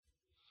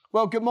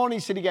Well, good morning,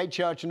 Citygate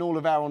Church and all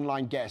of our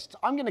online guests.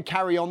 I'm going to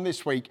carry on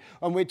this week,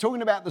 and we're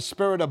talking about the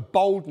spirit of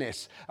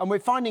boldness. And we're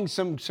finding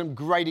some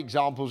great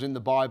examples in the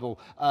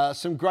Bible,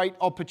 some great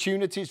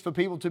opportunities for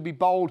people to be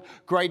bold,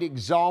 great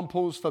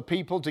examples for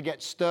people to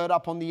get stirred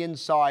up on the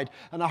inside.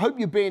 And I hope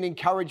you're being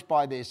encouraged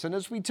by this. And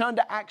as we turn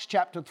to Acts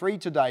chapter 3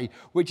 today,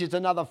 which is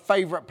another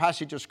favorite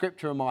passage of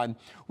scripture of mine,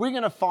 we're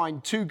going to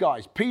find two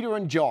guys, Peter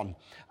and John,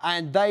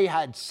 and they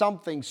had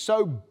something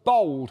so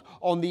bold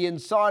on the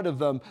inside of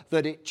them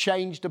that it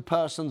changed a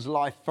person's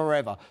life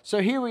forever.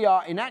 So here we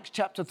are in Acts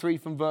chapter 3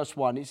 from verse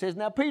 1. It says,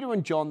 "Now Peter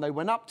and John, they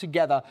went up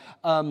together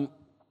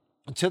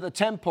to the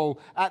temple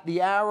at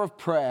the hour of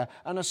prayer,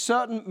 and a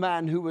certain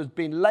man who had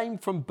been lame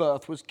from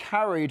birth was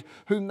carried,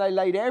 whom they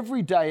laid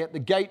every day at the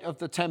gate of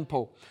the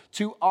temple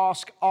to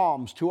ask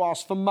alms, to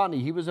ask for money.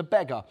 He was a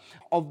beggar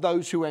of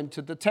those who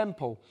entered the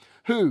temple,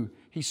 who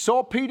he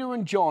saw Peter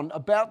and John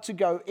about to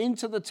go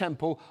into the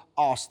temple,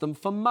 asked them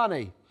for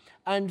money.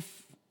 And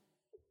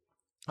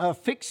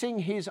fixing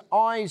his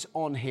eyes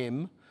on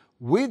him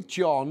with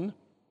John,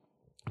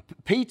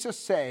 Peter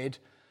said,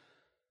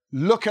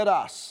 'Look at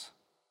us.'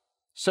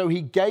 So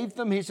he gave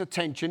them his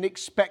attention,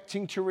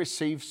 expecting to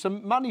receive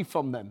some money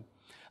from them.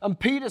 And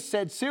Peter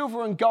said,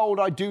 'Silver and gold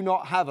I do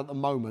not have at the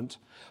moment,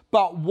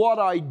 but what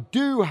I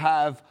do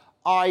have,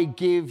 I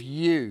give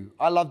you.'"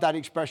 I love that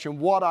expression.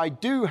 What I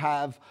do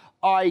have,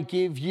 I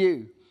give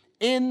you.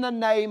 "In the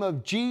name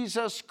of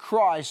Jesus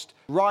Christ,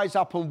 rise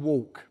up and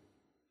walk."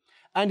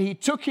 And he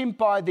took him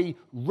by the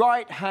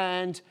right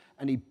hand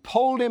and he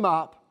pulled him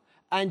up,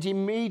 and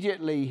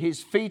immediately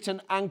his feet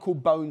and ankle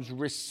bones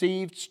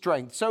received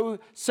strength.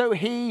 So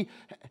he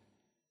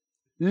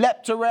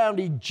leapt around,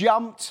 he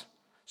jumped,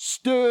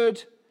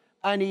 stood,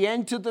 and he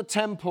entered the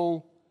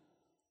temple,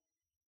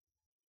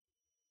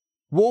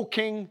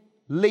 walking,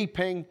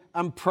 leaping,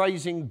 and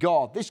praising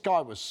God. This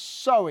guy was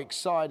so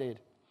excited.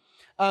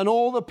 And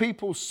all the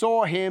people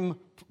saw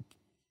him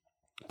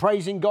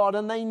praising God,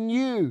 and they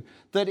knew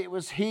that it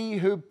was he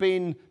who'd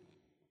been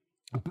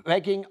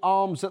begging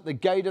alms at the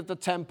gate of the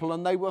temple,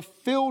 and they were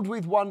filled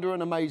with wonder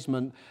and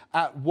amazement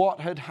at what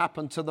had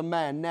happened to the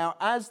man. Now,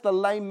 as the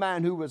lame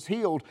man who was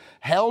healed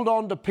held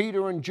on to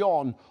Peter and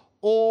John,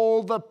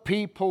 all the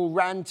people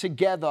ran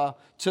together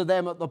to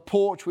them at the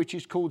porch, which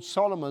is called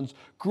Solomon's,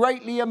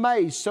 greatly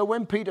amazed. So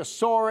when Peter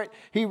saw it,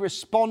 he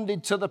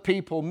responded to the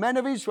people, "Men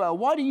of Israel,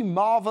 why do you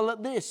marvel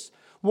at this?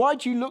 Why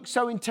do you look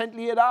so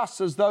intently at us,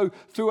 as though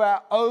through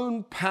our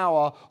own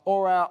power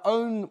or our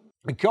own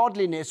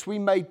godliness we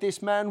made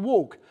this man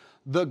walk?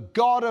 The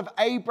God of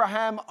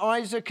Abraham,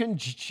 Isaac, and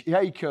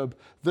Jacob,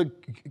 the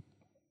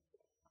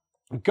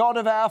God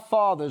of our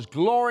fathers,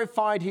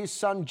 glorified his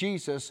son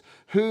Jesus,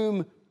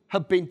 whom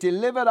had been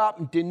delivered up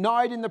and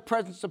denied in the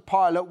presence of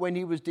Pilate when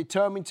he was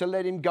determined to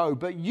let him go.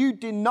 But you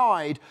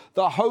denied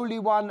the Holy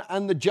One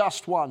and the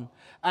Just One,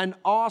 and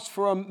asked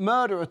for a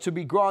murderer to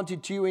be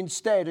granted to you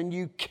instead. And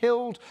you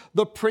killed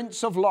the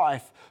Prince of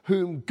Life,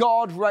 whom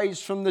God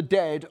raised from the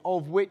dead,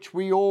 of which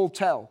we all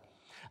tell.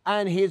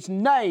 And his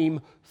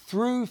name,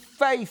 through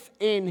faith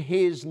in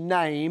his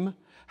name,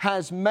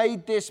 has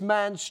made this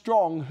man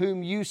strong,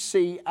 whom you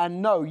see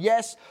and know."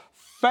 Yes,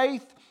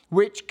 faith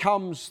which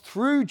comes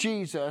through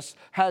Jesus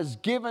has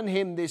given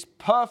him this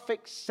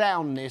perfect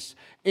soundness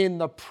in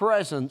the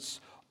presence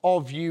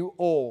of you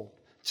all.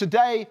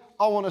 Today,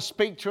 I want to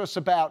speak to us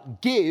about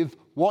give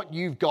what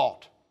you've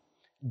got.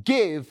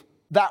 Give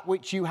that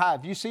which you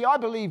have. You see, I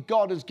believe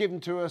God has given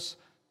to us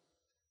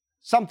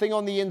something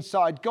on the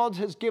inside. God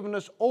has given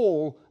us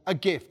all a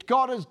gift.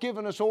 God has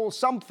given us all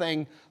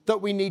something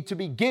that we need to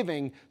be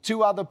giving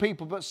to other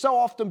people. But so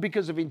often,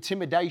 because of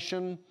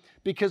intimidation,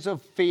 because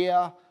of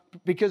fear,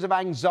 because of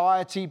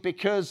anxiety,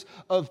 because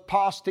of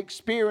past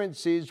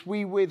experiences,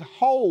 we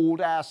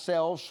withhold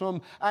ourselves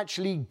from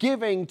actually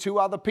giving to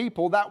other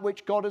people that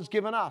which God has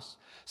given us.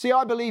 See,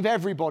 I believe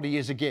everybody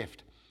is a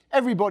gift.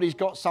 Everybody's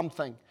got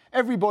something.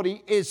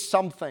 Everybody is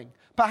something.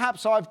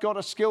 Perhaps I've got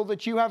a skill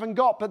that you haven't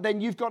got, but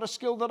then you've got a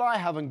skill that I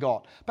haven't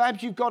got.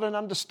 Perhaps you've got an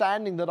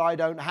understanding that I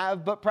don't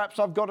have, but perhaps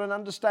I've got an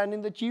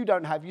understanding that you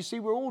don't have. You see,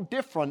 we're all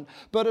different,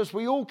 but as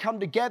we all come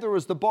together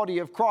as the body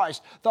of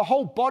Christ, the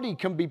whole body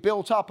can be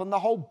built up and the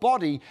whole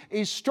body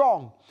is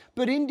strong.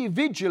 But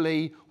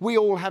individually, we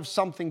all have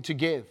something to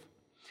give.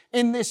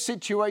 In this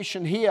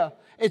situation here,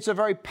 it's a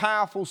very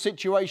powerful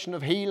situation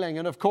of healing.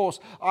 And of course,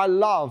 I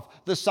love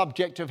the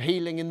subject of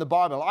healing in the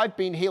Bible. I've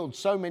been healed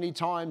so many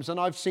times, and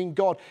I've seen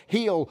God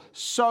heal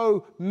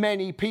so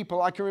many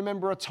people. I can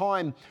remember a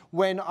time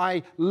when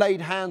I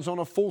laid hands on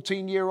a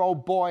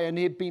 14-year-old boy, and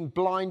he'd been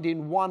blind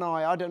in one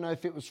eye. I don't know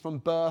if it was from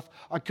birth.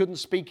 I couldn't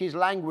speak his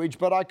language,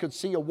 but I could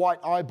see a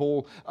white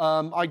eyeball.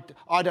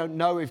 I don't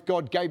know if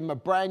God gave him a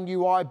brand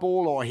new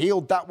eyeball or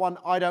healed that one.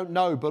 I don't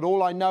know. But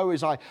all I know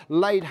is I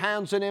laid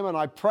hands on him and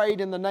I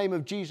prayed in the name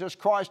of Jesus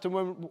Christ. Christ, and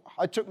when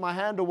I took my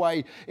hand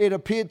away, it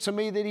appeared to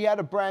me that he had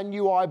a brand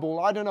new eyeball.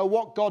 I don't know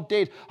what God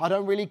did. I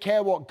don't really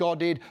care what God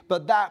did,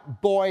 but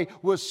that boy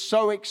was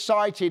so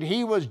excited.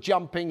 He was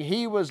jumping,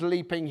 he was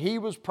leaping, he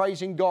was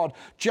praising God,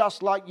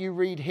 just like you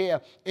read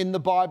here in the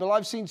Bible.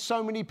 I've seen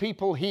so many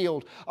people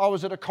healed. I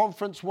was at a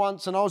conference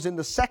once and I was in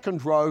the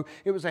second row.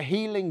 It was a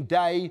healing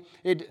day.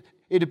 It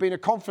had been a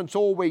conference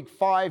all week,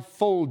 5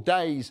 full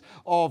days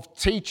of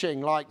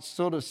teaching, like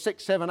sort of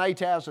 6, 7,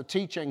 8 hours of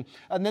teaching.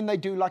 And then they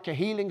do like a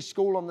healing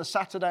school on the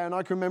Saturday. And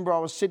I can remember I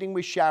was sitting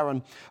with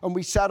Sharon and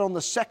we sat on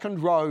the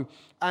second row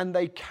and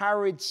they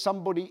carried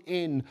somebody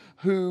in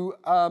who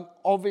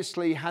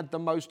obviously had the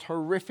most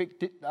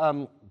horrific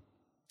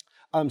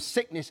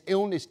sickness,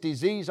 illness,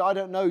 disease, I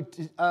don't know,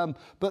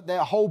 but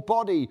their whole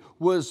body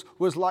was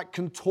like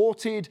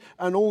contorted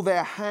and all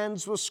their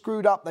hands were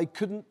screwed up. They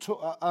couldn't,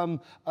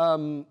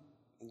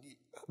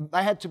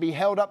 they had to be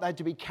held up, they had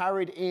to be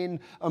carried in,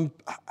 and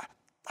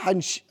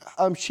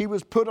she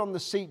was put on the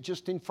seat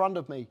just in front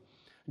of me.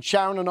 And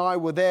Sharon and I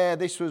were there.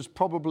 This was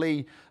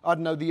probably, I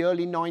don't know, the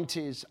early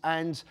 90s,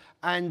 and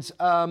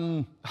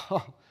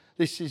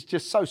this is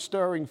just so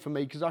stirring for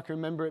me because I can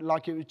remember it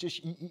like it was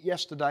just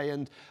yesterday.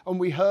 And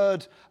we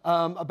heard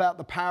about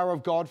the power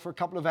of God for a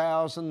couple of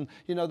hours. And,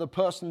 you know, the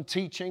person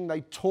teaching,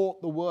 they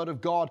taught the word of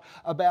God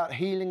about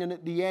healing. And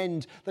at the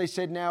end, they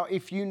said, now,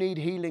 if you need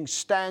healing,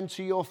 stand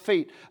to your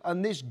feet.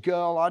 And this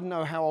girl, I don't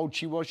know how old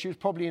she was. She was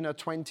probably in her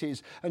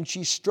 20s. And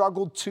she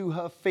struggled to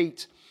her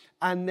feet.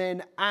 And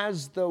then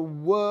as the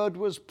word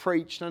was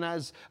preached and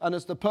as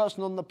the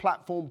person on the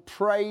platform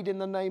prayed in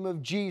the name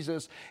of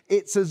Jesus,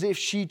 it's as if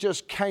she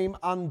just came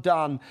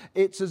undone.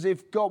 It's as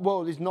if God,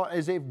 well, it's not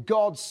as if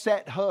God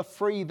set her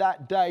free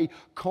that day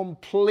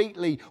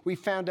completely. We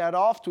found out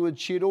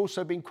afterwards she had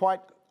also been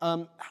quite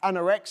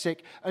anorexic,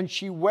 and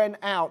she went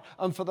out,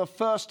 and for the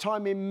first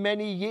time in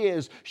many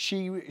years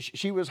she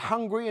was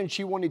hungry and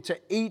she wanted to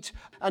eat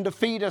and to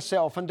feed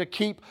herself and to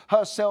keep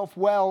herself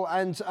well,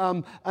 and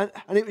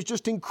it was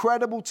just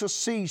incredible to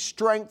see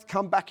strength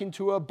come back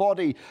into her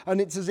body. And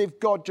it's as if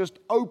God just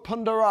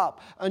opened her up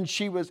and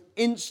she was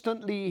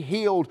instantly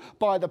healed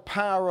by the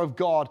power of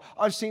God.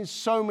 I've seen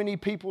so many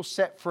people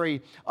set free.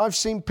 I've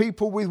seen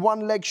people with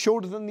one leg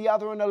shorter than the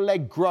other and a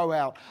leg grow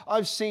out.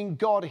 I've seen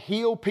God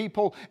heal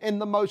people in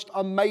the most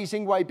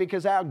amazing way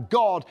because our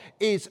God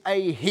is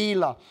a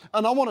healer.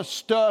 And I want to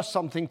stir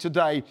something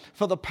today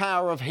for the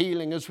power of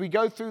healing as we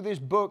go through this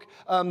book,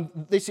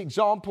 this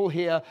example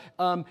here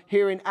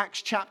in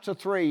Acts chapter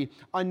 3.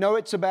 I know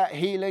it's about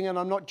healing, and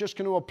I'm not just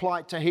going to apply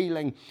it to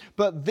healing,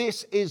 but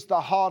this is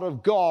the heart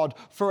of God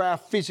for our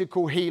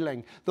physical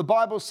healing. The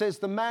Bible says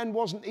the man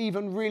wasn't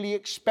even really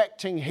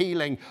expecting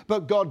healing,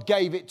 but God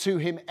gave it to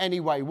him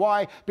anyway.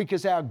 Why?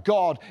 Because our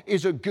God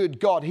is a good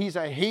God. He's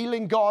a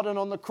healing God, and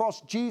on the cross,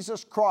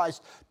 Jesus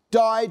Christ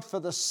died for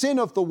the sin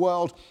of the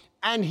world,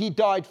 and he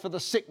died for the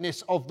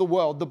sickness of the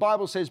world. The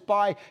Bible says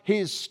by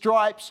his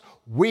stripes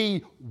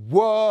we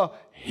were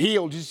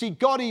healed. You see,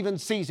 God even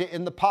sees it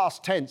in the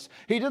past tense.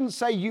 He didn't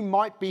say you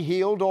might be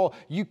healed or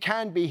you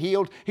can be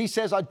healed. He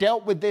says, I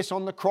dealt with this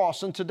on the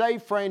cross. And today,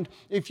 friend,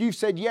 if you've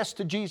said yes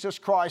to Jesus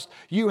Christ,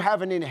 you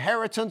have an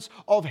inheritance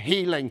of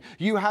healing.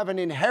 You have an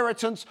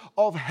inheritance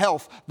of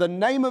health. The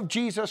name of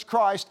Jesus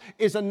Christ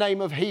is a name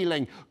of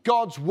healing.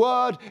 God's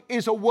word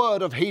is a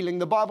word of healing.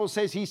 The Bible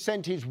says he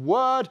sent his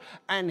word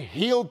and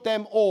healed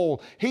them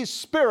all. His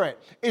spirit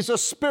is a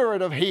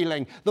spirit of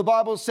healing. The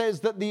Bible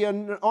says that the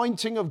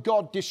anointing of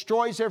God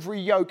destroys every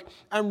yoke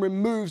and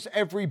removes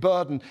every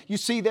burden. You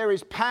see, there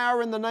is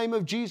power in the name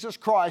of Jesus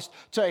Christ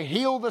to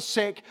heal the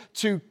sick,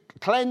 to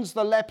cleanse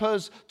the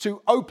lepers,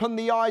 to open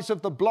the eyes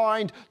of the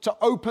blind, to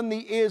open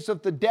the ears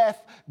of the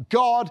deaf.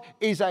 God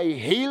is a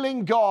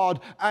healing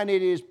God, and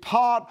it is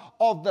part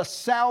of the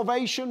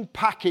salvation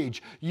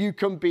package. You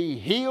can be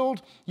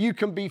healed, you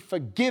can be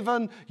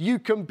forgiven, you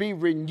can be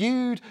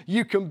renewed,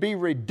 you can be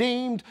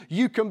redeemed,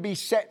 you can be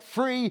set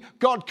free.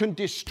 God can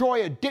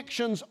destroy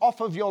addictions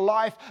off of your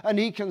life, and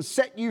he can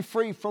set you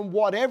free from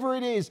whatever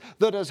it is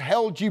that has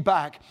held you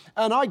back.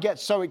 And I get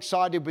so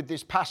excited with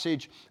this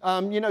passage.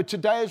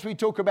 Today as we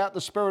talk about the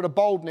spirit of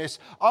boldness,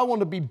 I want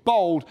to be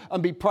bold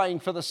and be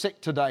praying for the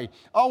sick today.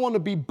 I want to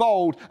be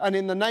bold and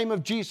in the name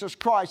of Jesus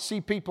Christ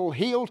see people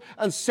healed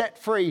and set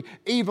free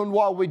even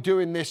while we're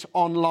doing this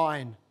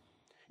online.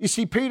 You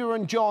see, Peter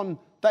and John,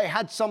 they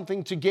had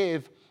something to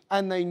give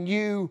and they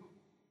knew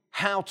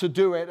how to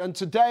do it. And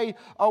today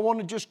I want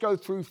to just go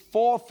through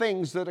 4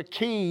 things that are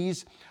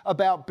keys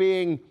about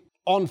being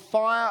on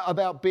fire,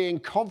 about being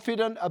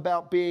confident,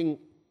 about being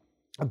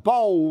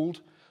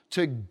bold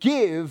to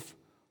give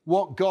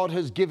what God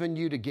has given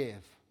you to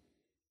give.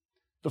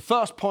 The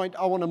first point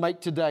I want to make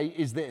today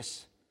is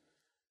this: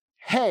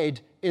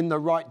 head in the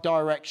right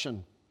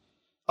direction.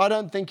 I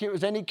don't think it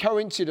was any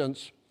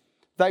coincidence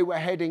they were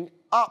heading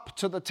up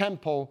to the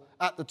temple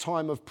at the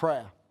time of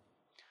prayer.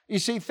 You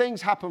see,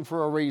 things happen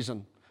for a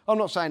reason. I'm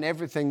not saying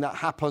everything that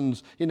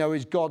happens,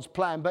 is God's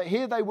plan, but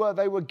here they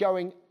were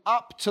going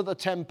up to the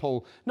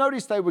temple.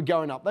 Notice they were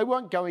going up. They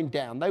weren't going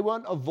down. They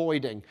weren't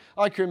avoiding.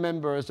 I can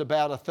remember as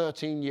about a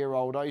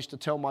 13-year-old, I used to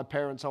tell my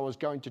parents I was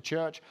going to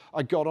church.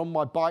 I got on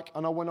my bike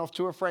and I went off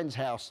to a friend's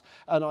house.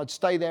 And I'd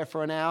stay there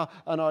for an hour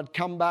and I'd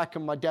come back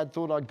and my dad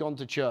thought I'd gone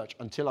to church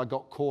until I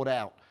got caught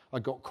out. I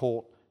got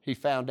caught. He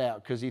found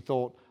out because he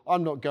thought,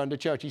 I'm not going to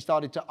church. He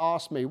started to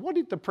ask me, what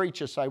did the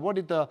preacher say? What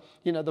did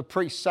the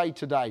priest say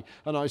today?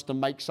 And I used to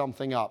make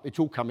something up. It's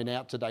all coming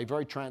out today,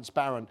 very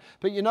transparent.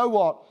 But you know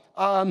what?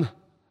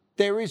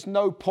 There is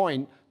no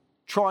point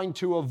trying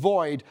to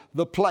avoid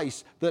the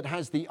place that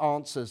has the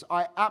answers.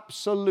 I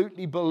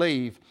absolutely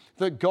believe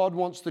that God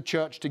wants the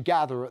church to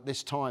gather at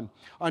this time.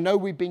 I know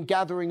we've been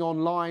gathering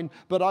online,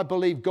 but I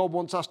believe God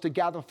wants us to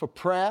gather for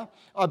prayer.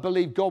 I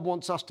believe God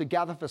wants us to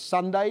gather for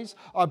Sundays.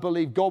 I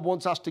believe God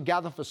wants us to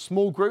gather for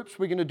small groups.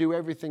 We're going to do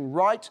everything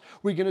right.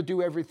 We're going to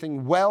do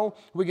everything well.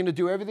 We're going to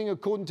do everything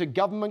according to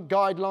government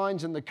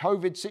guidelines and the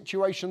COVID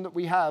situation that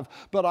we have.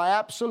 But I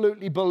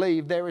absolutely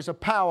believe there is a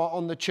power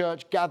on the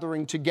church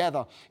gathering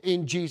together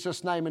in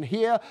Jesus' name. And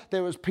here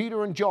there was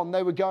Peter and John.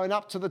 They were going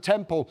up to the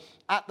temple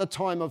at the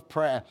time of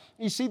prayer.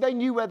 You see, they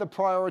knew where the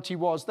priority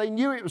was. They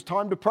knew it was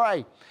time to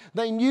pray.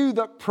 They knew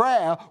that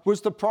prayer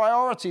was the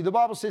priority. The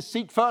Bible says,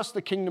 seek first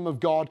the kingdom of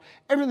God.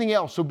 Everything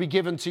else will be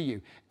given to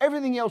you.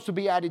 Everything else will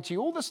be added to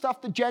you. All the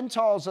stuff the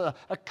Gentiles are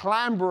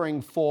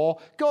clamoring for,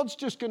 God's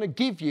just going to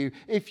give you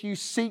if you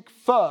seek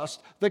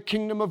first the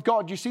kingdom of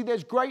God. You see,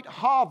 there's great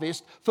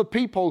harvest for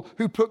people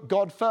who put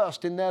God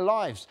first in their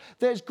lives.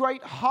 There's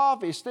great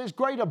harvest. There's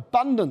great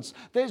abundance.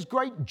 There's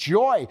great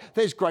joy.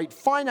 There's great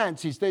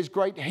finances. There's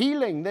great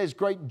healing. There's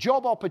great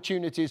job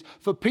opportunities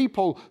for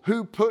people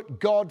who put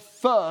God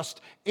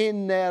first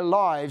in their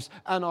lives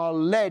and are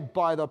led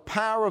by the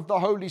power of the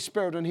Holy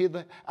Spirit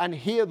and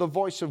hear the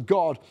voice of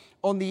God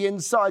on the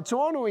inside. So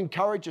I want to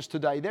encourage us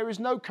today. There is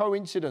no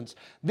coincidence.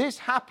 This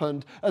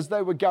happened as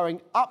they were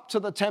going up to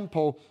the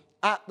temple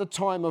at the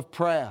time of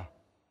prayer.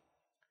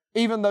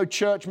 Even though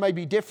church may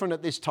be different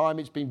at this time,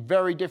 it's been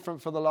very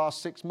different for the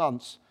last 6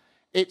 months.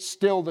 It's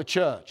still the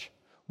church.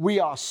 We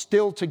are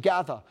still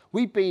together.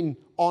 We've been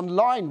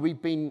online.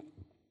 We've been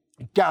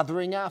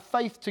gathering our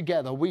faith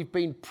together. We've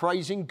been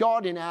praising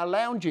God in our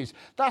lounges.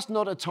 That's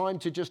not a time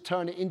to just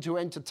turn it into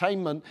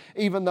entertainment,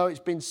 even though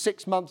it's been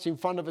 6 months in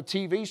front of a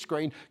TV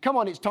screen. Come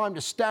on, it's time to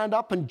stand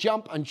up and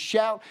jump and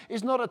shout.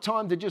 It's not a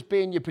time to just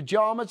be in your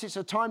pajamas. It's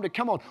a time to,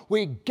 come on,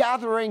 we're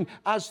gathering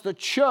as the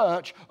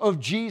church of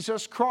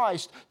Jesus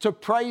Christ to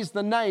praise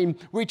the name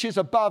which is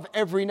above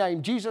every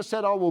name. Jesus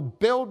said, I will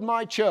build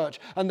my church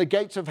and the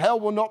gates of hell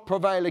will not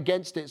prevail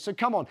against it. So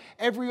come on,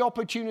 every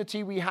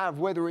opportunity we have,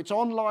 whether it's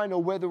online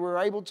or whether we're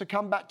able to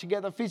come back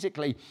together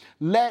physically,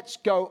 let's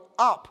go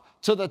up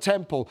to the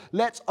temple.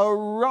 Let's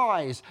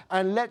arise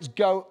and let's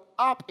go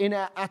up in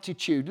our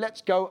attitude.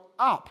 Let's go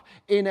up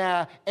in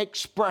our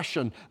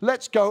expression.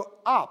 Let's go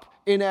up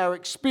in our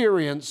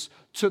experience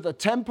to the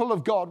temple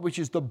of God, which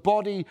is the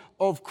body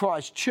of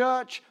Christ.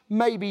 Church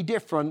may be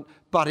different,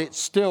 but it's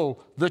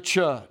still the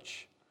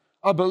church.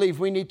 I believe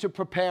we need to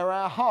prepare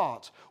our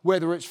heart,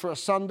 whether it's for a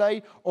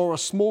Sunday or a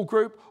small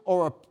group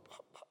or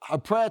a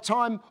prayer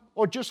time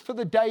or just for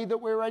the day that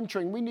we're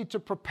entering. We need to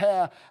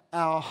prepare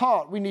our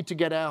heart. We need to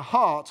get our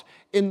heart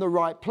in the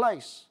right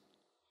place.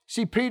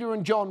 See, Peter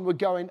and John were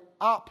going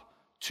up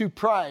to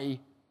pray.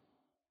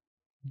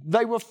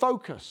 They were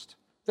focused.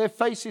 Their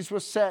faces were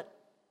set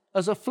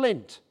as a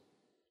flint.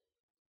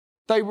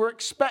 They were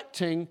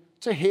expecting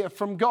to hear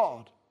from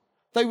God.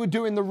 They were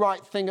doing the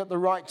right thing at the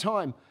right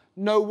time.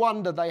 No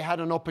wonder they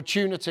had an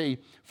opportunity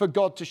for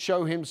God to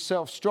show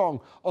himself strong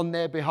on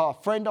their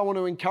behalf. Friend, I want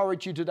to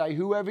encourage you today,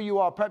 whoever you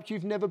are, perhaps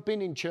you've never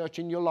been in church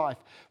in your life.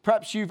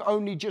 Perhaps you've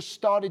only just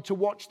started to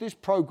watch this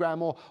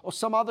program or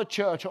some other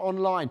church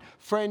online.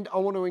 Friend, I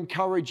want to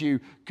encourage you.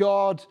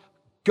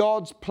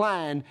 God's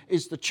plan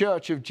is the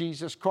church of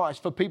Jesus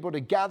Christ, for people to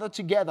gather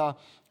together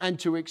and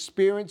to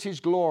experience his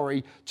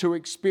glory, to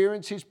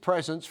experience his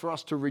presence, for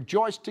us to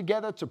rejoice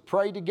together, to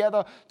pray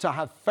together, to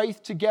have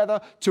faith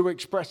together, to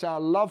express our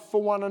love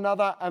for one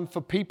another and for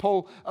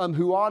people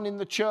who aren't in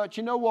the church.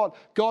 You know what?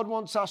 God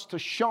wants us to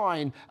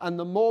shine, and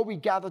the more we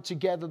gather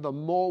together, the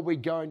more we're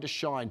going to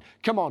shine.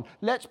 Come on,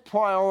 let's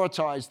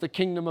prioritize the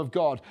kingdom of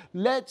God.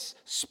 Let's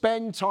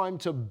spend time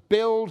to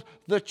build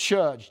the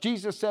church.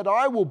 Jesus said,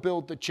 I will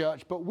build the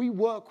church, but we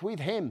work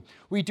with him.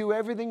 We do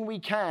everything we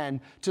can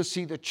to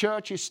see the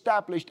church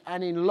established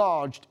and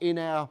enlarged in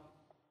our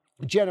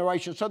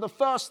generation. So the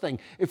first thing,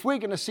 if we're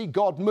going to see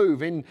God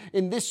move in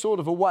this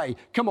sort of a way,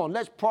 come on,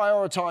 let's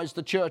prioritize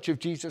the church of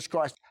Jesus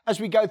Christ. As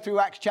we go through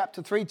Acts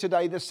chapter 3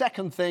 today, the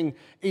second thing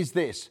is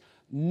this: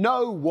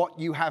 know what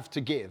you have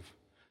to give.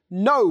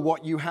 Know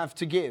what you have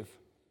to give.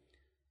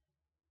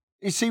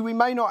 You see, we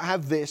may not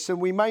have this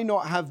and we may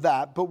not have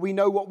that, but we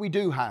know what we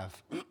do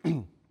have.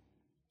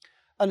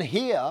 And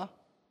here,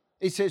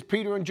 it says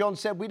Peter and John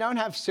said, we don't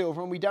have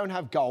silver and we don't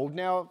have gold.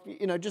 Now,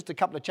 just a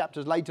couple of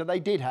chapters later, they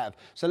did have.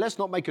 So let's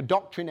not make a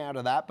doctrine out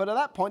of that. But at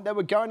that point, they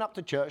were going up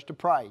to church to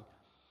pray.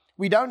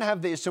 We don't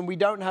have this and we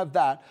don't have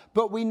that,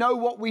 but we know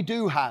what we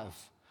do have.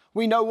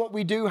 We know what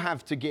we do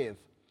have to give.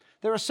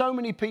 There are so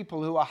many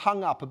people who are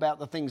hung up about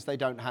the things they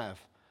don't have.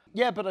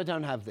 Yeah, but I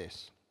don't have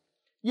this.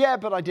 Yeah,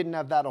 but I didn't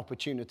have that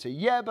opportunity.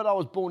 Yeah, but I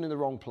was born in the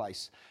wrong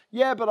place.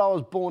 Yeah, but I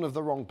was born of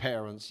the wrong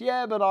parents.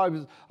 Yeah, but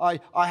I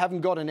haven't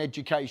got an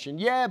education.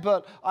 Yeah,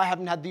 but I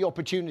haven't had the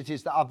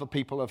opportunities that other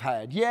people have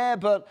had. Yeah,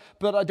 but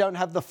I don't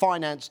have the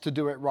finance to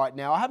do it right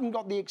now. I haven't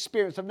got the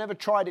experience. I've never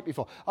tried it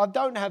before. I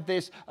don't have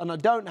this and I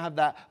don't have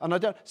that and I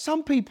don't.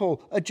 Some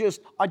people are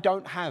just, I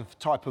don't have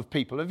type of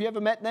people. Have you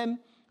ever met them?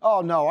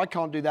 Oh, no, I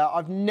can't do that.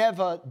 I've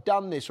never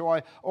done this,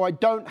 or I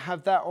don't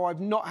have that, or I've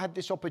not had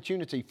this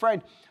opportunity.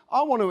 Friend,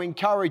 I want to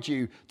encourage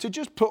you to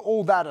just put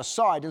all that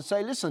aside and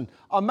say, listen,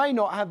 I may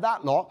not have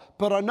that lot,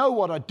 but I know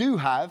what I do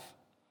have.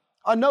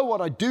 I know what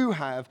I do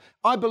have.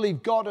 I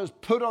believe God has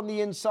put on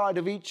the inside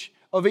of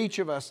each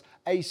of us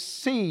a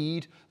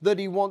seed that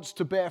he wants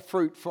to bear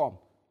fruit from.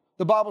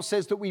 The Bible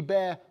says that we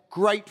bear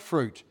great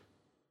fruit.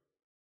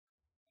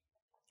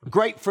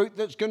 Great fruit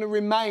that's going to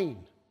remain.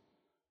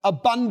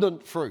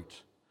 Abundant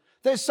fruit.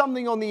 There's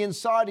something on the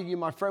inside of you,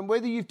 my friend,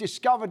 whether you've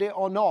discovered it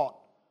or not.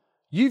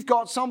 You've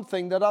got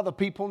something that other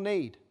people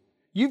need.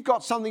 You've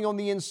got something on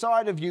the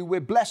inside of you. We're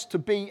blessed to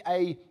be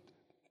a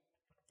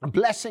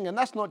blessing. And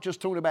that's not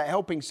just talking about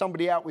helping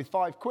somebody out with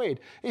 £5.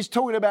 It's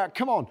talking about,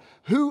 come on,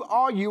 who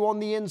are you on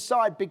the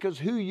inside? Because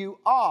who you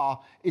are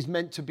is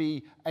meant to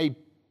be a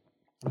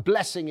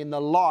blessing in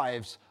the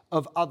lives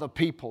of other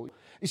people.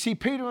 You see,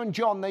 Peter and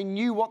John, they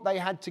knew what they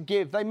had to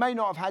give. They may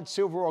not have had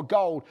silver or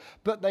gold,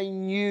 but they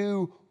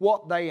knew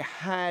what they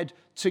had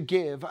to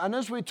give. And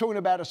as we're talking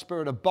about a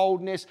spirit of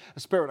boldness, a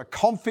spirit of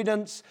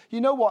confidence, you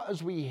know what?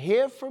 As we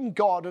hear from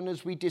God and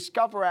as we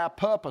discover our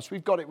purpose,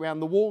 we've got it around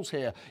the walls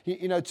here,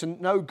 to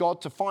know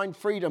God, to find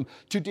freedom,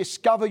 to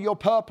discover your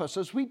purpose.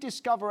 As we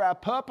discover our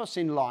purpose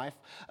in life,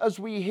 as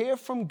we hear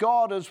from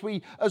God, as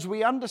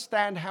we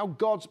understand how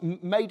God's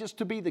made us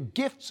to be, the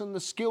gifts and the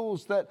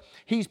skills that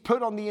he's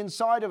put on the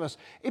inside of us,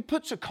 it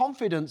puts a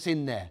confidence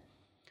in there.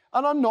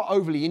 And I'm not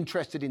overly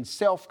interested in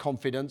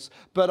self-confidence,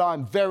 but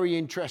I'm very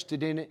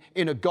interested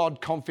in a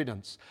God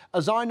confidence.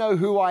 As I know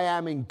who I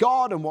am in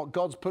God and what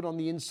God's put on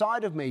the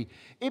inside of me,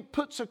 it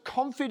puts a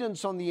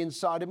confidence on the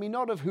inside of me,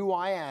 not of who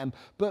I am,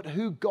 but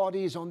who God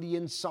is on the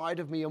inside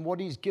of me and what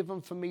he's given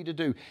for me to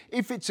do.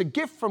 If it's a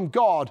gift from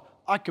God,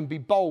 I can be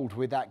bold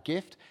with that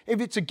gift.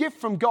 If it's a gift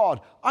from God,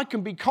 I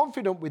can be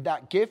confident with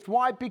that gift.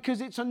 Why?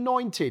 Because it's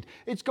anointed.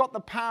 It's got the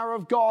power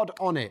of God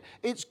on it.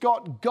 It's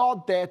got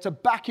God there to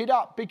back it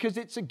up because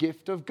it's a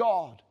gift of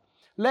God.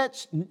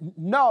 Let's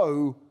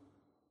know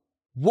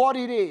what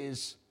it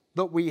is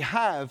that we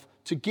have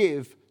to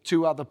give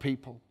to other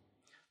people.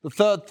 The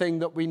third thing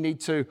that we need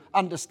to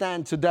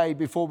understand today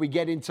before we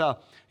get into,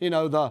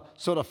 the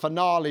sort of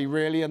finale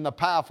really and the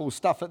powerful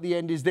stuff at the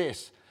end is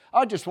this.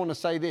 I just want to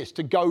say this,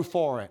 to go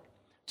for it.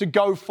 To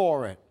go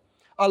for it.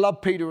 I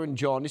love Peter and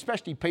John,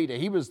 especially Peter.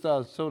 He was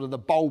the sort of the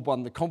bold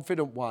one, the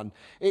confident one.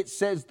 It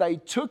says they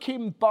took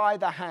him by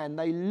the hand.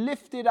 They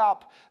lifted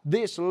up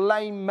this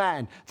lame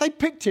man. They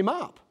picked him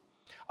up.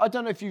 I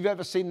don't know if you've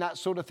ever seen that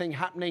sort of thing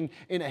happening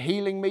in a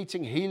healing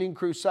meeting, healing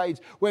crusades,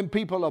 when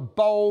people are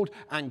bold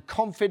and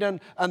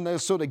confident and they'll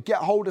sort of get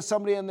hold of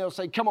somebody and they'll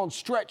say, come on,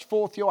 stretch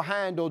forth your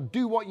hand or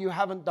do what you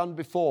haven't done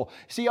before.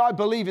 See, I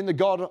believe in the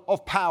God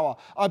of power.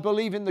 I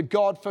believe in the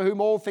God for whom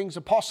all things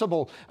are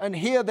possible. And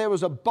here there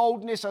was a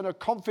boldness and a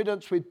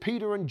confidence with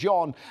Peter and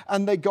John,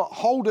 and they got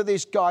hold of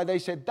this guy. They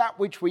said, that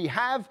which we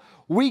have,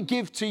 we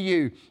give to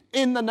you.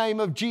 In the name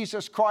of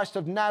Jesus Christ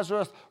of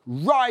Nazareth,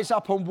 rise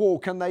up and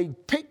walk. And they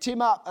picked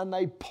him up and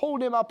they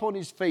pulled him up on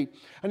his feet.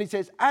 And he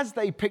says, as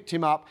they picked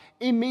him up,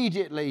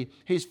 immediately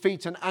his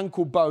feet and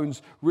ankle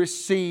bones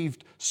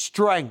received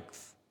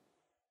strength.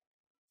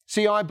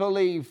 See, I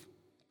believe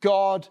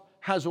God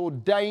has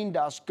ordained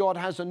us, God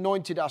has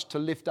anointed us to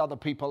lift other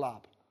people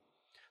up.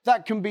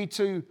 That can be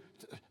to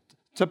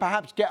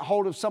perhaps get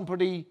hold of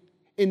somebody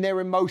in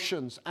their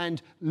emotions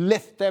and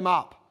lift them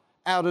up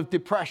out of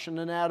depression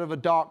and out of a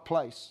dark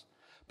place.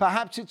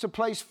 Perhaps it's a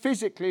place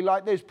physically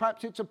like this.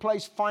 Perhaps it's a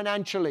place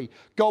financially.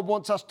 God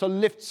wants us to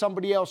lift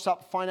somebody else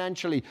up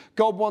financially.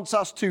 God wants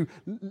us to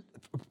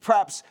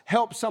perhaps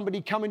help somebody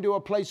come into a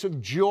place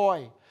of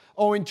joy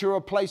or into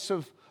a place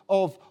of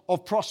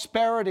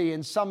prosperity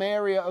in some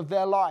area of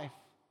their life.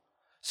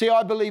 See,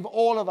 I believe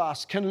all of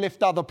us can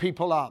lift other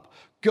people up.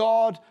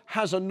 God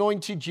has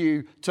anointed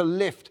you to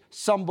lift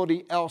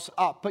somebody else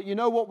up. But you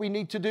know what we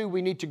need to do?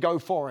 We need to go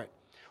for it.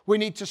 We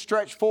need to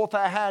stretch forth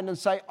our hand and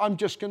say, I'm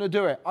just going to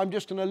do it. I'm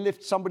just going to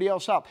lift somebody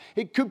else up.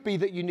 It could be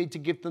that you need to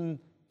give them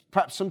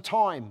perhaps some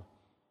time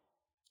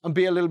and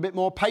be a little bit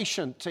more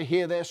patient to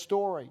hear their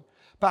story.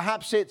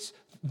 Perhaps it's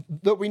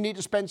that we need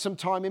to spend some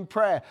time in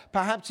prayer.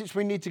 Perhaps it's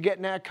we need to get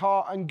in our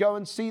car and go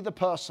and see the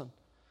person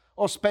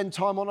or spend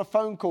time on a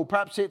phone call.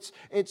 Perhaps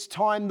it's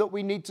time that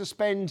we need to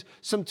spend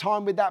some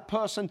time with that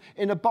person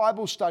in a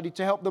Bible study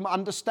to help them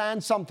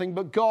understand something.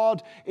 But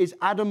God is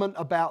adamant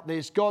about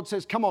this. God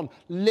says, come on,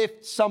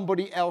 lift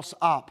somebody else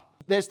up.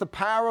 There's the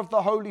power of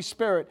the Holy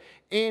Spirit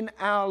in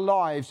our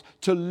lives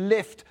to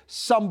lift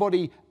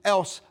somebody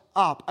else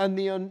up. And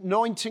the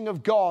anointing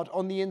of God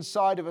on the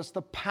inside of us,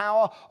 the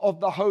power of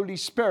the Holy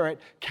Spirit,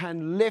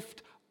 can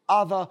lift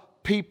other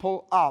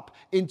people up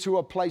into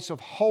a place of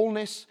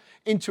wholeness,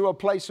 into a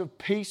place of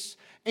peace,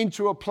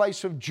 into a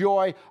place of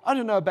joy. I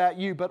don't know about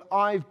you, but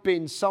I've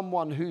been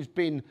someone who's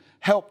been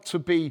helped to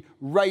be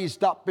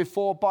raised up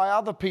before by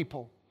other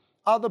people.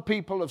 Other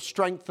people have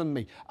strengthened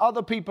me.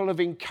 Other people have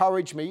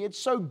encouraged me. It's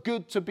so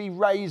good to be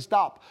raised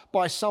up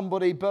by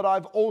somebody, but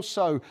I've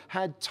also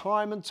had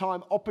time and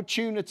time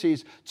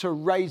opportunities to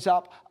raise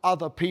up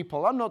other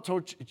people. I'm not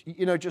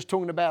just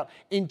talking about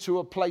into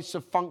a place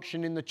of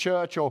function in the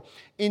church or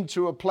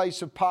into a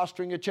place of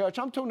pastoring a church.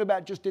 I'm talking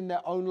about just in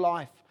their own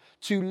life,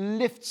 to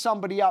lift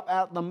somebody up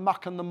out of the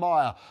muck and the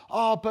mire.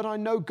 Oh, but I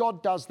know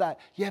God does that.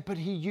 Yeah, but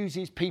He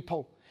uses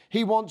people.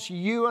 He wants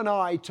you and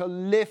I to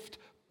lift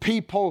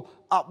people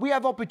up. We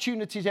have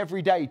opportunities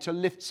every day to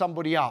lift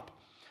somebody up.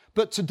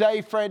 But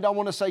today, friend, I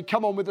want to say,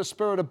 come on with a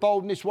spirit of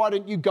boldness. Why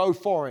don't you go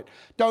for it?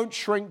 Don't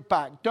shrink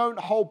back. Don't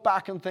hold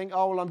back and think,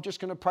 oh, well, I'm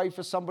just going to pray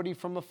for somebody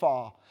from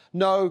afar.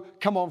 No,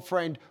 come on,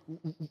 friend.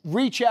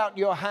 Reach out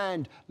your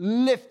hand.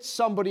 Lift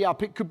somebody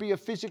up. It could be a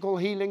physical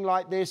healing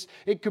like this.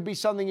 It could be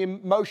something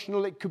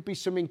emotional. It could be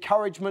some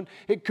encouragement.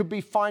 It could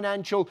be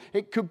financial.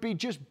 It could be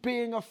just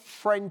being a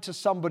friend to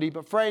somebody.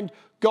 But friend,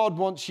 God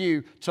wants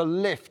you to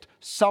lift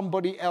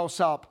somebody else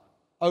up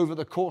over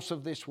the course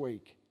of this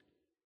week.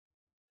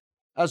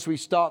 As we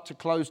start to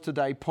close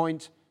today,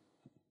 point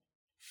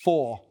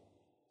 4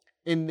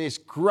 in this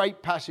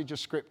great passage of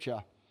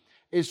Scripture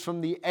is from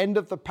the end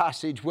of the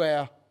passage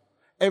where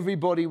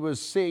everybody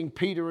was seeing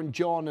Peter and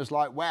John as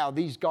like, wow,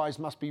 these guys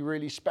must be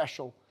really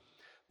special.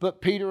 But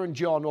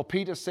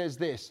Peter says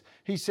this.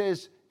 He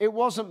says, it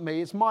wasn't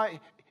me,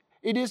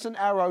 it isn't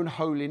our own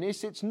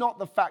holiness. It's not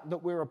the fact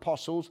that we're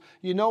apostles.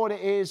 You know what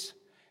it is?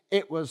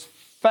 It was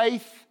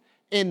faith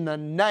in the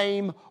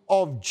name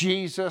of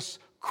Jesus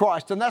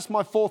Christ. And that's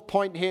my 4th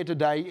point here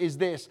today, is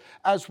this.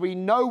 As we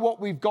know what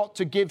we've got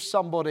to give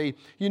somebody,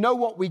 you know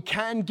what we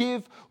can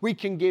give? We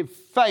can give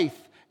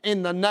faith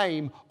in the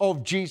name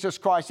of Jesus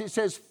Christ. It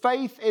says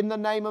faith in the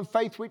name, and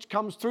faith which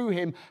comes through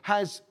Him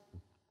has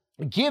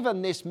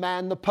given this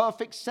man the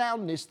perfect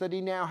soundness that he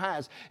now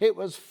has. It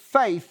was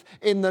faith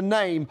in the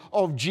name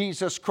of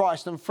Jesus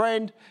Christ. And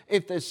friend,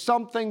 if there's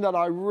something that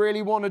I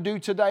really want to do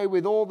today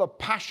with all the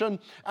passion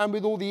and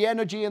with all the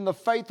energy and the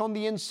faith on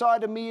the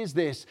inside of me,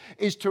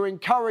 is to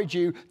encourage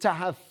you to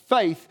have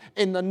faith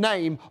in the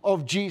name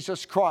of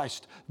Jesus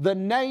Christ. The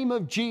name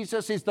of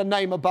Jesus is the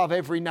name above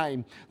every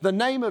name. The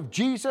name of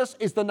Jesus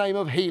is the name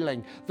of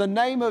healing. The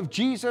name of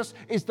Jesus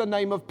is the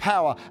name of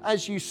power.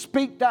 As you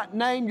speak that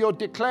name, you're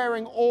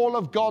declaring all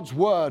of God's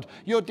word.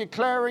 You're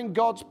declaring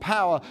God's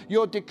power.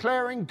 You're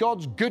declaring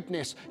God's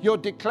goodness. You're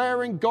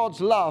declaring God's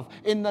love.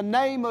 In the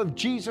name of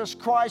Jesus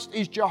Christ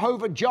is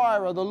Jehovah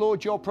Jireh, the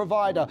Lord your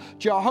provider.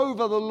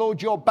 Jehovah, the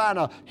Lord your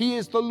banner. He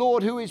is the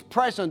Lord who is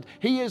present.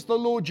 He is the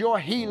Lord your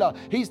healer.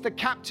 He's the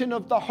captain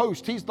of the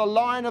host. He's the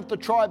Lion of the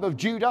tribe of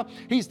Judah.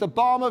 He's the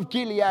balm of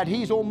Gilead.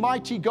 He's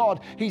Almighty God.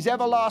 He's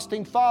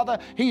everlasting Father.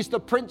 He's the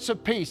Prince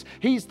of Peace.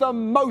 He's the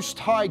Most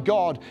High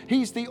God.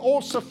 He's the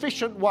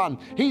all-sufficient one.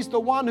 He's the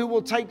one who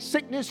will take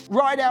sickness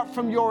right out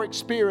from your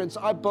experience.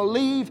 I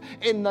believe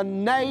in the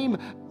name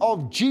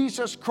of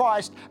Jesus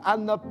Christ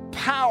and the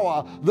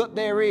power that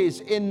there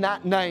is in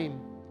that name.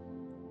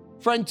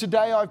 Friend,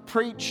 today I've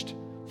preached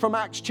from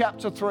Acts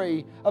chapter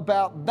 3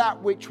 about that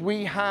which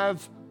we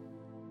have,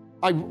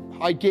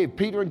 I give.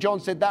 Peter and John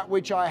said, that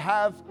which I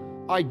have,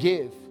 I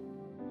give.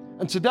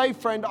 And today,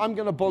 friend, I'm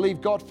going to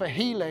believe God for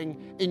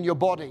healing in your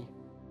body.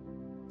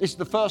 This is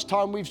the first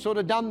time we've sort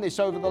of done this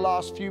over the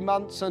last few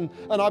months, and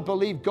I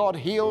believe God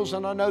heals,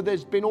 and I know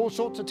there's been all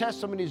sorts of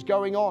testimonies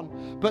going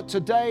on. But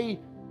today,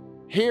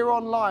 here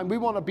online, we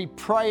want to be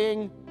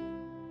praying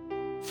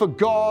for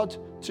God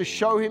to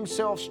show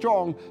Himself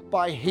strong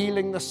by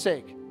healing the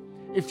sick.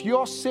 If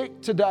you're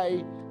sick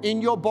today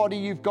in your body,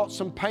 you've got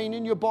some pain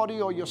in your body,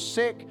 or you're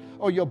sick,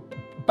 or you're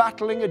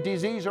battling a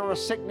disease or a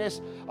sickness,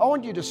 I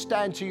want you to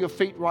stand to your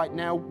feet right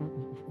now.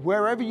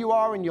 Wherever you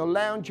are, in your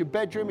lounge, your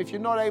bedroom, if you're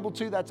not able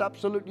to, that's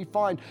absolutely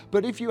fine.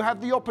 But if you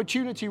have the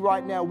opportunity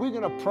right now, we're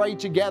going to pray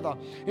together.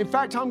 In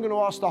fact, I'm going to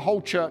ask the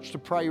whole church to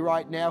pray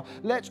right now.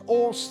 Let's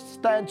all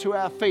stand to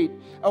our feet,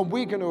 and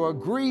we're going to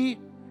agree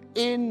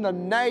in the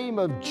name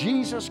of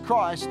Jesus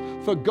Christ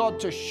for God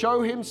to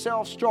show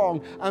Himself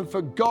strong and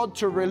for God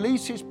to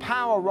release His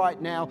power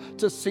right now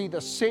to see the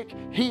sick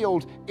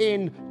healed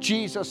in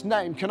Jesus'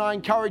 name. Can I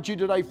encourage you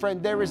today,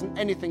 friend? There isn't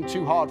anything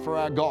too hard for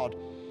our God.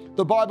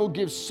 The Bible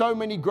gives so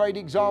many great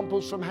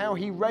examples from how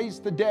He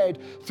raised the dead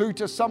through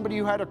to somebody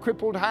who had a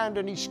crippled hand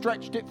and He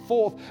stretched it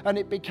forth and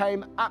it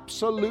became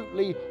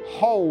absolutely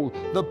whole.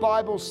 The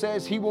Bible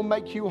says He will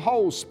make you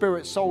whole,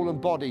 spirit, soul, and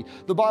body.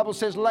 The Bible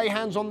says, lay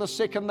hands on the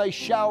sick and they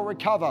shall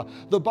recover.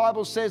 The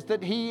Bible says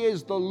that He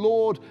is the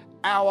Lord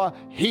our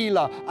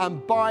healer,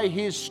 and by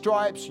his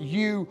stripes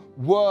you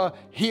were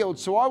healed.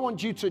 So I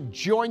want you to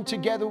join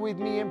together with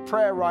me in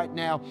prayer right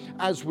now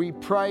as we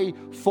pray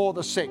for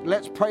the sick.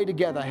 Let's pray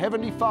together.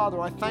 Heavenly Father,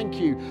 I thank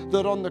you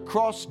that on the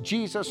cross,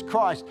 Jesus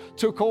Christ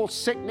took all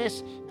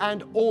sickness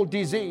and all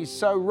disease.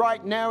 So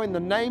right now, in the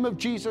name of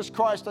Jesus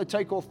Christ, I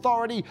take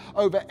authority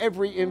over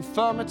every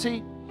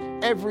infirmity,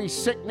 every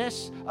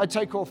sickness. I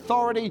take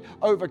authority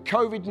over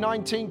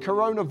COVID-19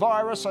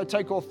 coronavirus. I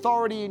take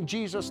authority in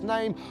Jesus'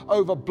 name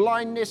over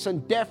blindness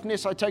and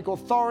deafness. I take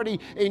authority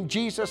in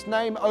Jesus'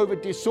 name over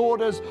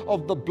disorders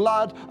of the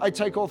blood. I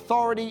take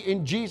authority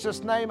in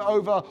Jesus' name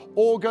over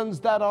organs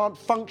that aren't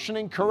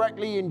functioning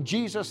correctly. In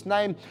Jesus'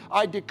 name,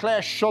 I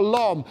declare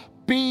shalom.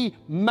 Be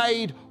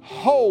made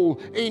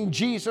whole in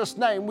Jesus'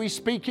 name. We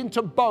speak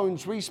into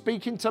bones, we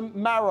speak into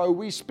marrow,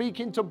 we speak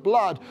into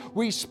blood,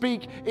 we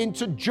speak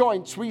into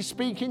joints, we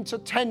speak into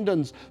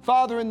tendons.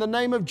 Father, in the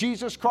name of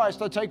Jesus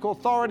Christ, I take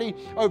authority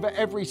over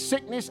every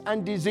sickness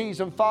and disease.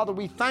 And Father,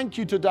 we thank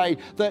you today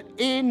that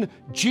in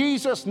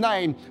Jesus'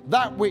 name,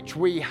 that which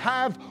we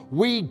have,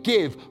 we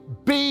give.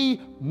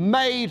 Be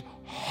made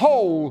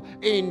whole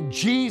in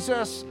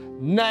Jesus'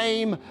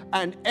 name.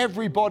 And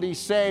everybody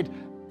said,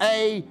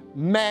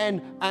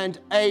 amen and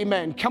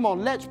amen. Come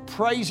on, let's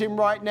praise him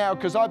right now,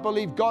 because I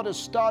believe God has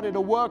started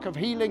a work of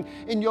healing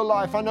in your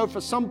life. I know for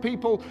some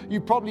people,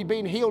 you've probably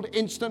been healed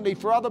instantly.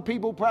 For other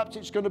people, perhaps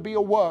it's going to be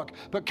a work.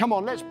 But come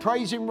on, let's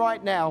praise him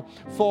right now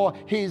for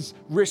his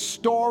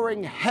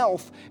restoring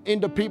health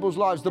into people's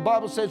lives. The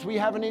Bible says we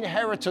have an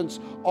inheritance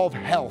of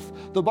health.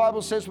 The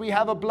Bible says we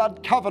have a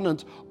blood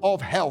covenant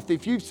of health.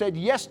 If you've said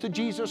yes to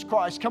Jesus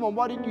Christ, come on,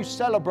 why didn't you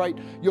celebrate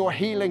your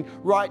healing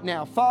right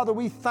now? Father,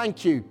 we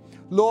thank you,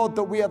 Lord,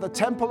 that we are the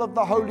temple of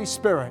the Holy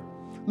Spirit.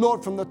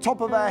 Lord, from the top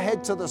of our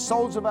head to the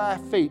soles of our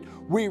feet,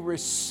 we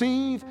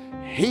receive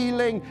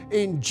healing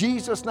in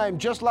Jesus' name.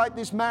 Just like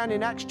this man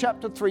in Acts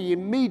chapter 3,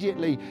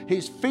 immediately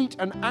his feet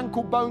and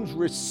ankle bones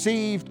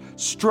received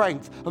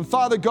strength. And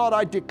Father God,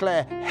 I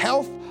declare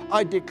health,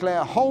 I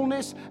declare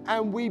wholeness,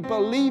 and we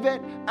believe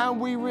it and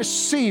we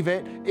receive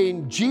it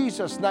in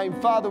Jesus' name.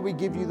 Father, we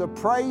give you the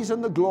praise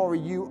and the glory.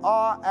 You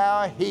are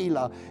our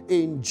healer.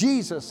 In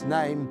Jesus'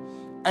 name,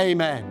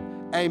 amen.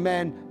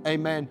 Amen,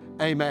 amen,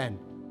 amen.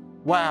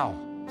 Wow.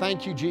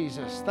 Thank you,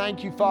 Jesus.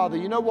 Thank you, Father.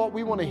 You know what?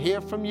 We want to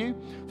hear from you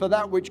for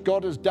that which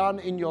God has done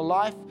in your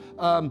life.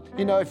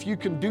 If you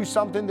can do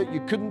something that you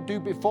couldn't do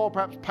before,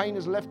 perhaps pain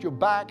has left your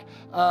back.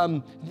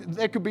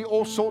 There could be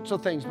all sorts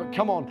of things. But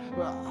come on,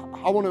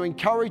 I want to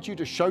encourage you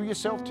to show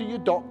yourself to your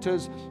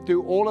doctors,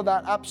 do all of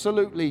that.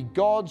 Absolutely.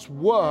 God's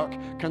work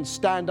can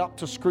stand up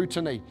to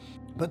scrutiny.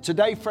 But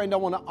today, friend, I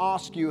want to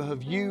ask you,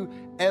 have you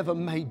ever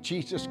made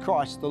Jesus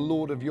Christ the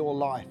Lord of your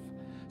life?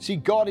 See,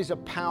 God is a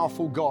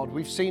powerful God.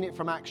 We've seen it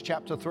from Acts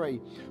chapter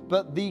 3.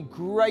 But the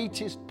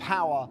greatest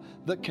power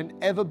that can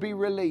ever be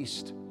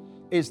released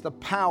is the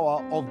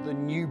power of the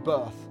new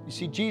birth. You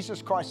see,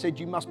 Jesus Christ said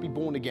you must be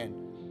born again.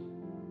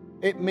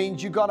 It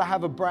means you've got to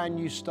have a brand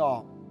new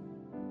start.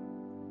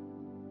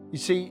 You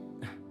see,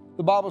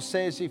 the Bible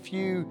says if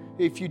you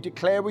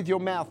declare with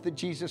your mouth that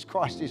Jesus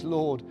Christ is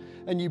Lord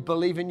and you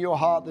believe in your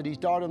heart that he's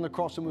died on the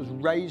cross and was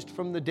raised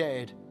from the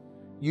dead,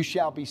 you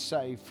shall be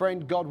saved.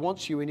 Friend, God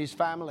wants you in his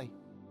family.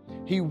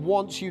 He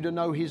wants you to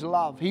know his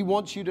love. He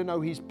wants you to know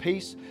his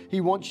peace.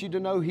 He wants you to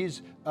know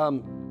his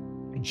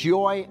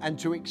joy and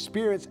to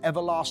experience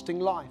everlasting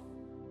life.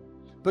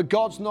 But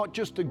God's not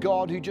just a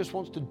God who just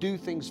wants to do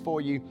things for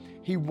you.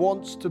 He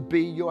wants to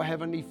be your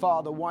heavenly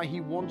Father. Why?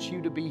 He wants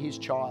you to be his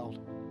child.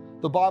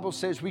 The Bible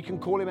says we can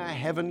call him our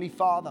heavenly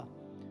Father.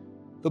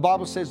 The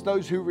Bible says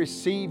those who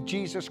receive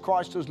Jesus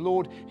Christ as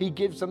Lord, he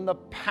gives them the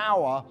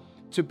power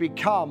to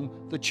become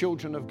the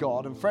children of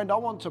God. And friend, I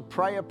want to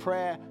pray a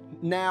prayer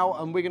now,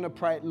 and we're going to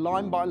pray it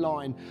line by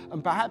line.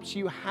 And perhaps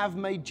you have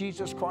made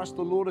Jesus Christ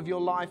the Lord of your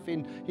life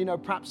in,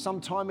 perhaps some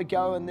time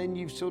ago, and then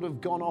you've sort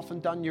of gone off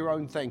and done your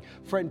own thing.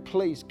 Friend,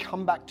 please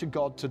come back to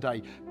God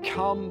today.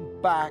 Come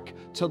back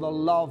to the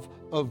love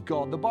of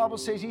God. The Bible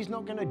says he's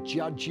not going to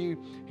judge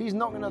you. He's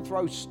not going to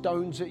throw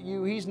stones at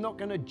you. He's not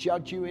going to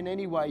judge you in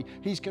any way.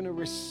 He's going to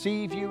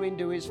receive you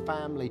into his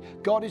family.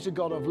 God is a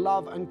God of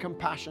love and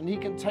compassion. He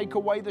can take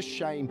away the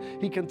shame.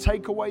 He can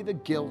take away the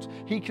guilt.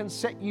 He can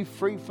set you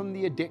free from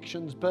the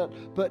addictions, but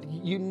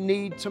you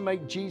need to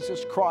make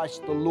Jesus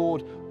Christ the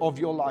Lord of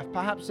your life.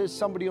 Perhaps there's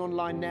somebody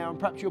online now, and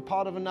perhaps you're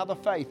part of another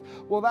faith.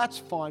 Well, that's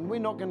fine. We're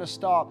not going to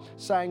start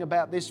saying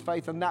about this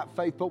faith and that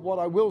faith, but what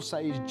I will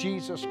say is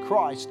Jesus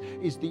Christ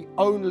is the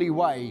only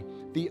way,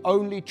 the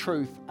only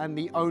truth, and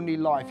the only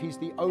life. He's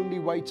the only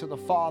way to the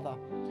Father.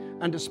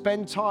 And to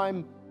spend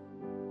time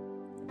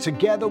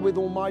together with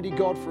Almighty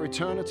God for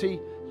eternity,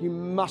 you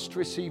must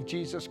receive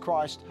Jesus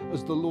Christ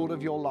as the Lord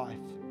of your life.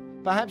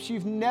 Perhaps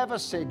you've never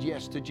said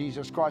yes to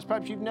Jesus Christ.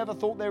 Perhaps you've never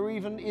thought there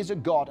even is a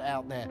God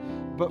out there.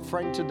 But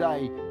friend,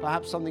 today,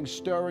 perhaps something's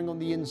stirring on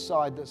the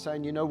inside that's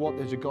saying, you know what,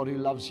 there's a God who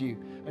loves you,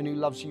 and who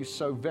loves you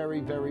so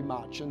very, very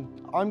much.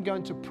 And I'm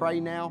going to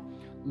pray now,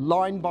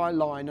 line by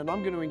line, and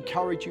I'm going to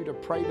encourage you to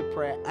pray the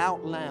prayer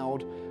out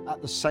loud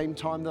at the same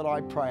time that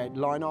I pray it,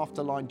 line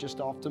after line, just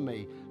after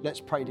me. Let's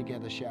pray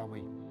together, shall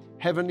we?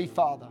 Heavenly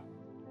Father,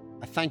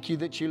 I thank you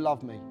that you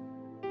love me.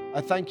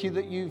 I thank you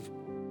that you've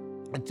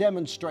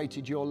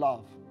demonstrated your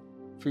love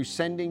through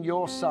sending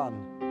your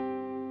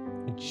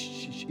Son,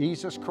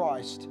 Jesus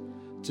Christ,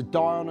 to die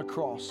on a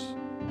cross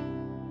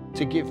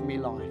to give me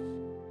life.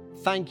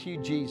 Thank you,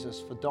 Jesus,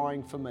 for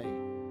dying for me,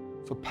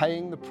 for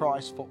paying the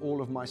price for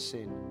all of my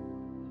sin.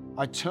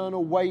 I turn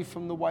away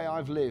from the way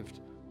I've lived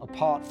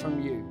apart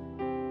from you.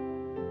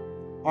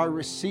 I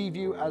receive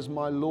you as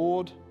my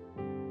Lord,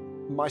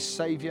 my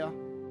Savior,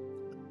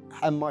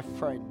 and my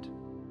friend.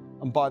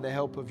 And by the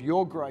help of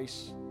your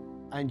grace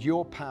and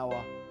your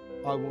power,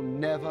 I will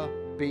never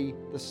be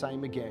the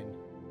same again.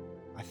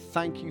 I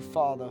thank you,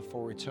 Father,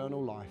 for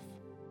eternal life.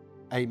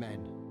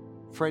 Amen.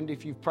 Friend,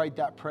 if you've prayed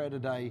that prayer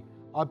today,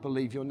 I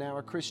believe you're now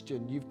a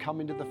Christian. You've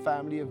come into the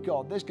family of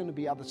God. There's going to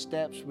be other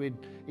steps. We'd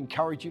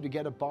encourage you to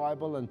get a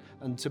Bible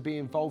and to be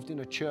involved in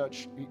a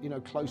church,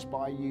 close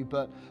by you.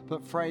 But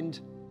friend,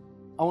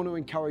 I want to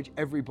encourage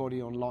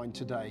everybody online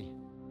today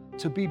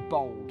to be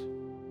bold,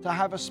 to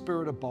have a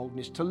spirit of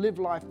boldness, to live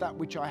life that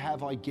which I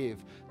have, I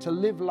give, to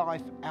live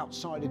life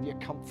outside of your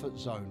comfort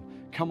zone.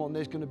 Come on,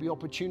 there's going to be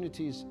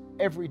opportunities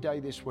every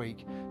day this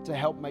week to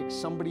help make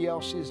somebody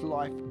else's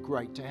life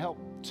great, to help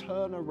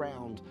turn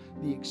around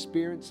the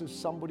experience of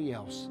somebody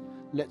else.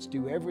 Let's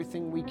do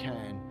everything we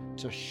can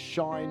to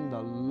shine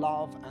the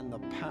love and the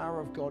power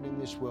of God in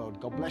this world.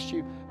 God bless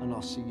you, and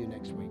I'll see you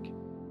next week.